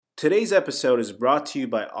Today's episode is brought to you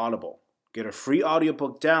by Audible. Get a free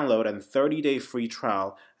audiobook download and 30-day free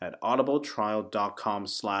trial at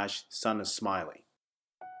audibletrial.com/sonofsmiley.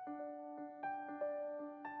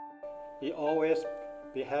 He always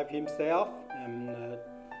behave himself and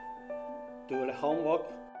do the homework.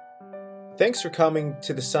 Thanks for coming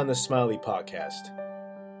to the Son of Smiley podcast.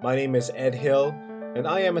 My name is Ed Hill, and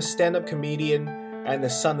I am a stand-up comedian and the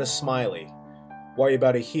son of Smiley. What you're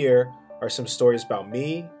about to hear are some stories about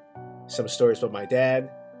me, some stories about my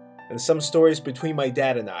dad, and some stories between my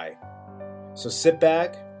dad and I. So sit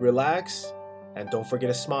back, relax, and don't forget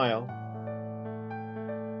to smile.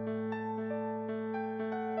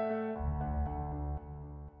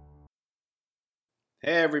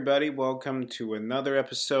 Hey everybody, welcome to another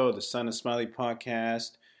episode of the Son of Smiley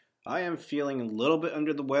podcast. I am feeling a little bit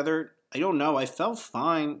under the weather. I don't know, I felt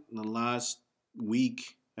fine the last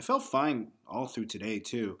week. I felt fine all through today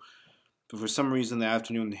too. But for some reason the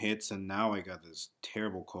afternoon hits and now I got this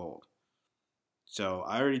terrible cold. So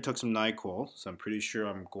I already took some NyQuil, so I'm pretty sure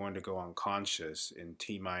I'm going to go unconscious in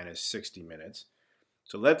T-minus 60 minutes.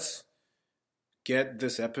 So let's get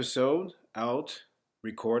this episode out,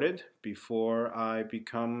 recorded, before I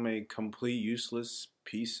become a complete useless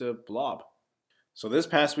piece of blob. So this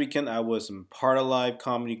past weekend I was in Part Alive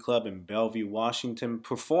Comedy Club in Bellevue, Washington,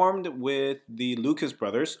 performed with the Lucas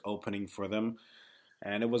Brothers, opening for them.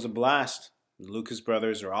 And it was a blast. The Lucas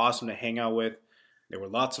Brothers are awesome to hang out with. They were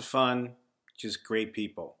lots of fun, just great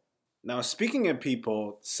people. Now, speaking of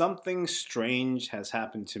people, something strange has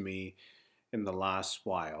happened to me in the last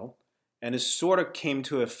while, and it sort of came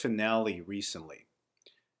to a finale recently.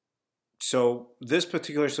 So this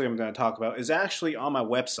particular story I'm going to talk about is actually on my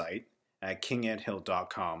website at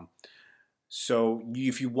kingedhill.com. So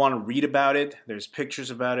if you want to read about it, there's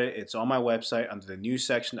pictures about it. It's on my website under the news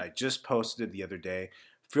section. I just posted it the other day.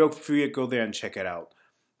 Feel free to go there and check it out.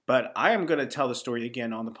 But I am going to tell the story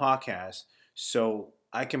again on the podcast so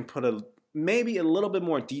I can put maybe a little bit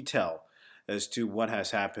more detail as to what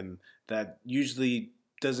has happened that usually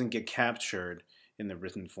doesn't get captured in the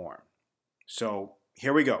written form. So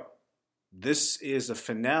here we go. This is a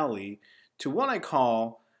finale to what I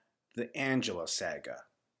call the Angela saga.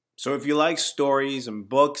 So if you like stories and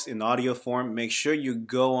books in audio form, make sure you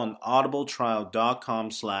go on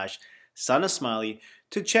audibletrial.com/sonofsmiley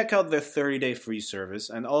to check out their 30-day free service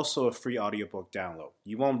and also a free audiobook download.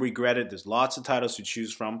 You won't regret it. There's lots of titles to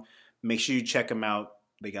choose from. Make sure you check them out.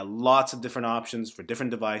 They got lots of different options for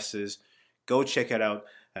different devices. Go check it out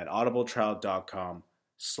at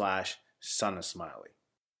audibletrial.com/sonofsmiley.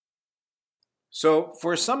 So,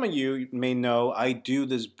 for some of you may know, I do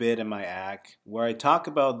this bit in my act where I talk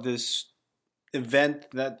about this event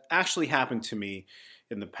that actually happened to me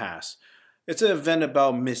in the past. It's an event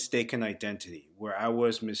about mistaken identity, where I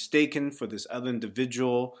was mistaken for this other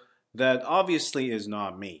individual that obviously is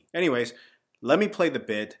not me. Anyways, let me play the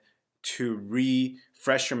bit to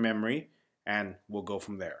refresh your memory, and we'll go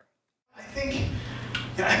from there. I think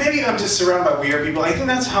maybe I'm just surrounded by weird people. I think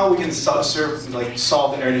that's how we can solve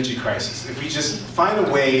the energy crisis. If we just find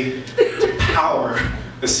a way to power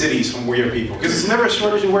the cities from weird people, because there's never a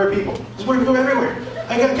shortage of weird people. There's weird people everywhere.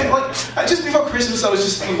 Just before Christmas, I was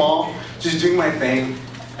just in the mall, just doing my thing,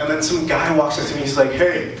 and then some guy walks up to me. He's like,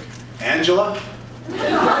 "Hey, Angela." He's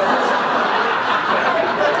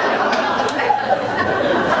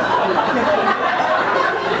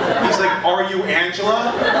like, "Are you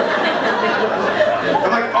Angela?"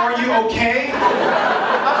 I'm like, "Are you okay?"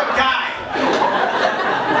 I'm a guy.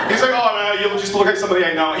 He's like, "Oh, man, you just look like somebody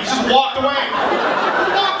I know." He just walked away.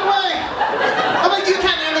 He walked away. I'm like, "You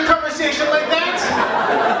can't end the conversation like that."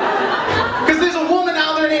 Because there's a woman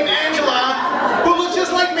out there named Angela who looks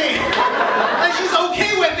just like me. And she's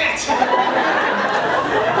okay with it.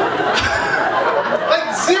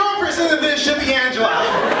 Like 0% of this should be Angela.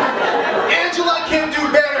 Angela can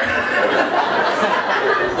do better.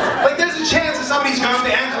 Like there's a chance that somebody's going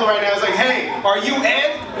to Angela right now is like, "Hey, are you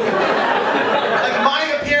Ed?" Like my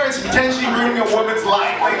appearance potentially ruining a woman's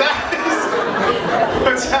life. Like that is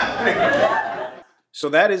what's happening. So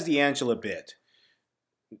that is the Angela bit.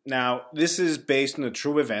 Now, this is based on a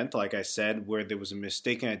true event, like I said, where there was a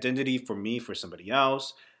mistaken identity for me for somebody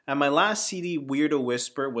else. And my last CD, Weirdo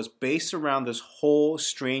Whisper, was based around this whole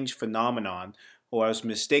strange phenomenon where I was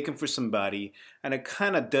mistaken for somebody, and it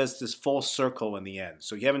kind of does this full circle in the end.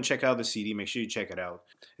 So if you haven't checked out the CD, make sure you check it out.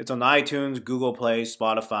 It's on iTunes, Google Play,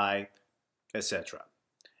 Spotify, etc.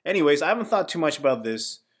 Anyways, I haven't thought too much about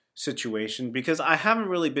this situation because I haven't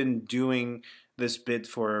really been doing this bit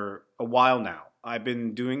for a while now. I've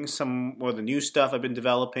been doing some more of the new stuff I've been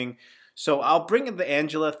developing. So I'll bring the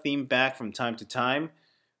Angela theme back from time to time.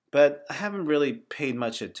 but I haven't really paid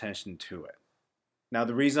much attention to it. Now,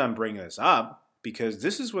 the reason I'm bringing this up, because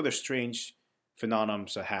this is where the strange phenomena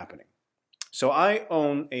are happening. So I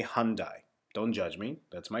own a Hyundai. Don't judge me.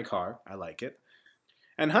 That's my car. I like it.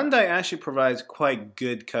 And Hyundai actually provides quite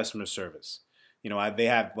good customer service. They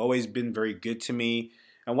have always been very good to me.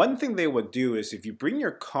 And one thing they would do is if you bring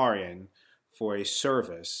your car in for a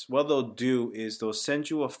service, what they'll do is they'll send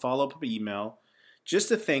you a follow-up email just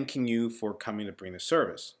to thanking you for coming to bring the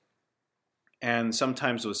service. And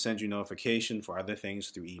sometimes they'll send you notification for other things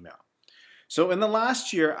through email. So in the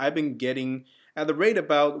last year, I've been getting at the rate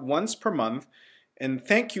about once per month a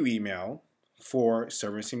thank you email for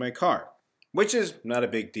servicing my car, which is not a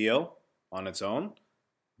big deal on its own,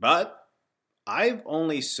 but I've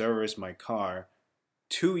only serviced my car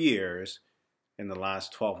 2 years in the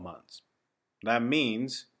last 12 months. That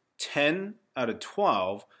means 10 out of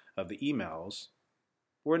 12 of the emails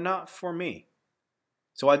were not for me.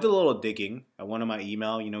 So I did a little digging at one of my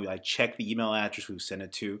email. I checked the email address who sent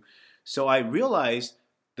it to. So I realized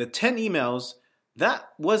the 10 emails, that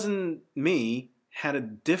wasn't me, had a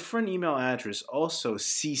different email address also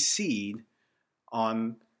CC'd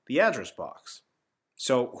on the address box.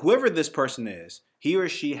 So whoever this person is, he or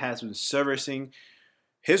she has been servicing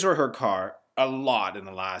his or her car a lot in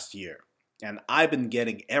the last year. And I've been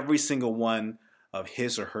getting every single one of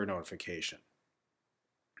his or her notification.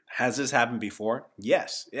 Has this happened before?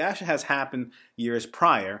 Yes, it actually has happened years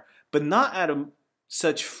prior, but not at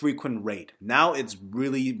such frequent rate. Now it's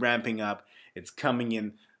really ramping up. It's coming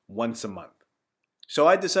in once a month. So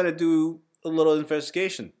I decided to do a little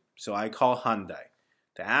investigation. So I call Hyundai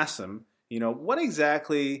to ask them, what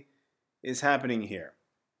exactly is happening here?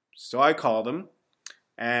 So I call them,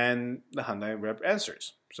 and the Hyundai rep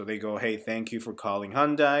answers. So they go, hey, thank you for calling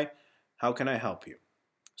Hyundai. How can I help you?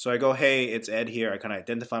 So I go, hey, it's Ed here. I kind of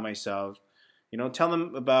identify myself. Tell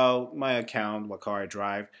them about my account, what car I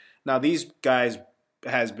drive. Now, these guys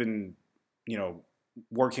has been,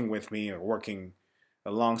 working with me or working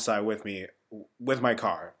alongside with me with my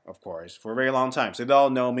car, of course, for a very long time. So they all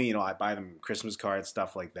know me. I buy them Christmas cards,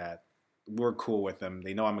 stuff like that. We're cool with them.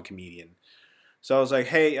 They know I'm a comedian. So I was like,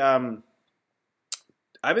 hey, I've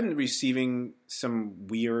been receiving some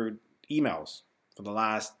weird emails for the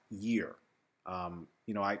last year.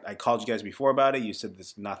 I called you guys before about it. You said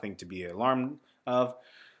there's nothing to be alarmed of,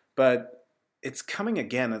 but it's coming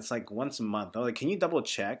again. It's like once a month. I'm like, can you double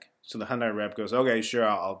check? So the Hyundai rep goes, okay, sure,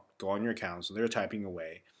 I'll go on your account. So they're typing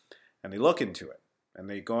away, and they look into it, and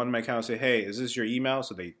they go on my account and say, hey, is this your email?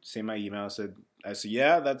 So they say my email. I said,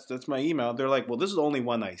 yeah, that's my email. They're like, well, this is the only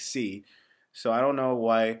one I see, so I don't know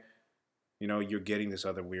why, you're getting this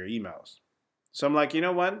other weird emails. So I'm like, you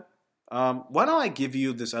know what? Why don't I give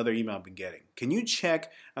you this other email I've been getting? Can you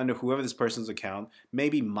check under whoever this person's account?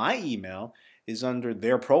 Maybe my email is under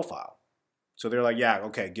their profile. So they're like, yeah,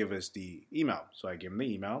 okay, give us the email. So I give him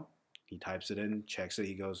the email. He types it in, checks it.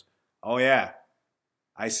 He goes, oh, yeah,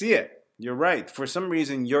 I see it. You're right. For some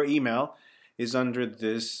reason, your email is under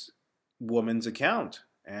this woman's account.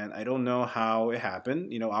 And I don't know how it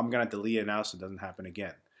happened. I'm going to delete it now so it doesn't happen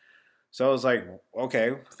again. So I was like,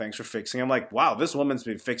 okay, thanks for fixing. I'm like, wow, this woman's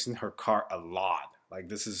been fixing her car a lot. Like,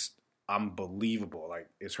 this is unbelievable. Like,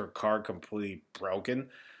 is her car completely broken?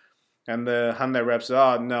 And the Hyundai rep said,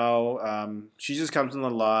 oh, no, she just comes in a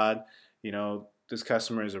lot. This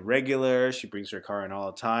customer is a regular. She brings her car in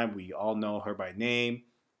all the time. We all know her by name.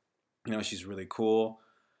 She's really cool.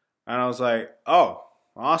 And I was like, oh,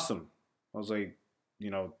 awesome. I was like,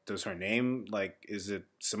 does her name, is it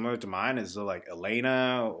similar to mine? Is it like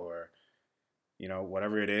Elena or,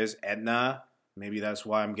 whatever it is, Edna? Maybe that's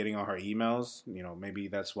why I'm getting all her emails. Maybe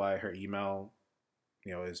that's why her email,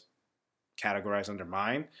 is categorized under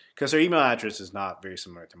mine. Because her email address is not very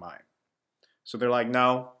similar to mine. So they're like,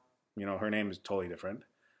 no, her name is totally different.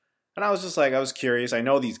 And I was just like, I was curious. I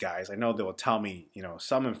know these guys. I know they'll tell me,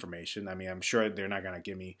 some information. I mean, I'm sure they're not going to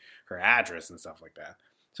give me her address and stuff like that.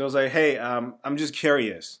 So I was like, hey, I'm just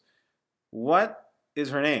curious. What is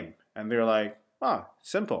her name? And they're like, oh,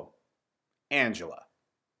 simple. Angela.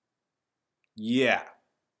 Yeah,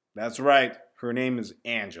 that's right. Her name is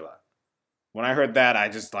Angela. When I heard that, I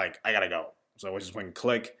just I gotta go. So I just went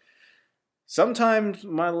click. Sometimes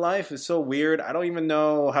my life is so weird, I don't even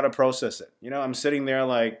know how to process it. I'm sitting there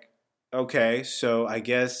like, okay, so I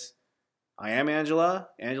guess I am Angela.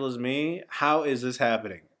 Angela's me. How is this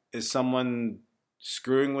happening? Is someone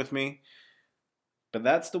screwing with me? But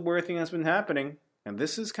that's the weird thing that's been happening. And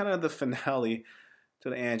this is kind of the finale to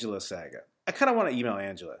the Angela saga. I kind of want to email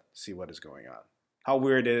Angela, see what is going on. How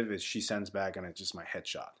weird it is if she sends back and it's just my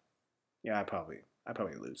headshot. Yeah, I probably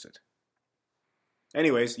lose it.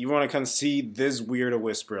 Anyways, you want to come see this Weird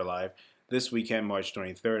Whisperer live this weekend, March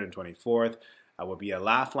 23rd and 24th. I will be at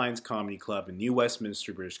Laugh Lines Comedy Club in New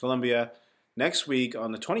Westminster, British Columbia. Next week,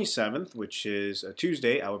 on the 27th, which is a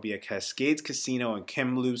Tuesday, I will be at Cascades Casino in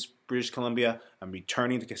Kamloops, British Columbia. I'm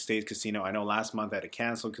returning to Cascades Casino. I know last month I had to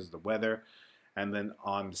cancel because of the weather. And then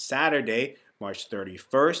on Saturday, March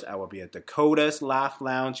 31st, I will be at Dakota's Laugh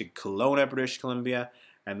Lounge in Kelowna, British Columbia.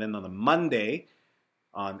 And then on the Monday,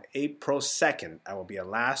 on April 2nd, I will be at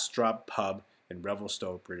Last Drop Pub in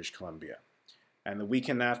Revelstoke, British Columbia. And the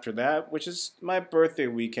weekend after that, which is my birthday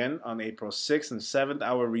weekend, on April 6th and 7th,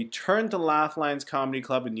 I will return to Laugh Lines Comedy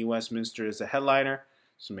Club in New Westminster as a headliner.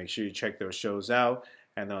 So make sure you check those shows out.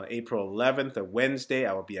 And on April 11th, a Wednesday,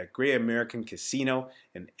 I will be at Great American Casino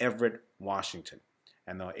in Everett, Washington.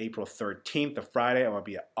 And on April 13th, a Friday, I will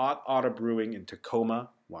be at Otter Brewing in Tacoma,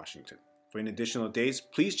 Washington. For any additional dates,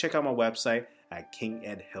 please check out my website at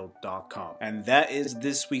kingedhill.com. And that is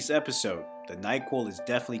this week's episode. The NyQuil is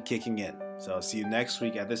definitely kicking in. So I'll see you next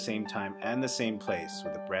week at the same time and the same place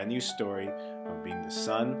with a brand new story on being the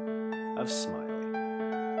son of Smile.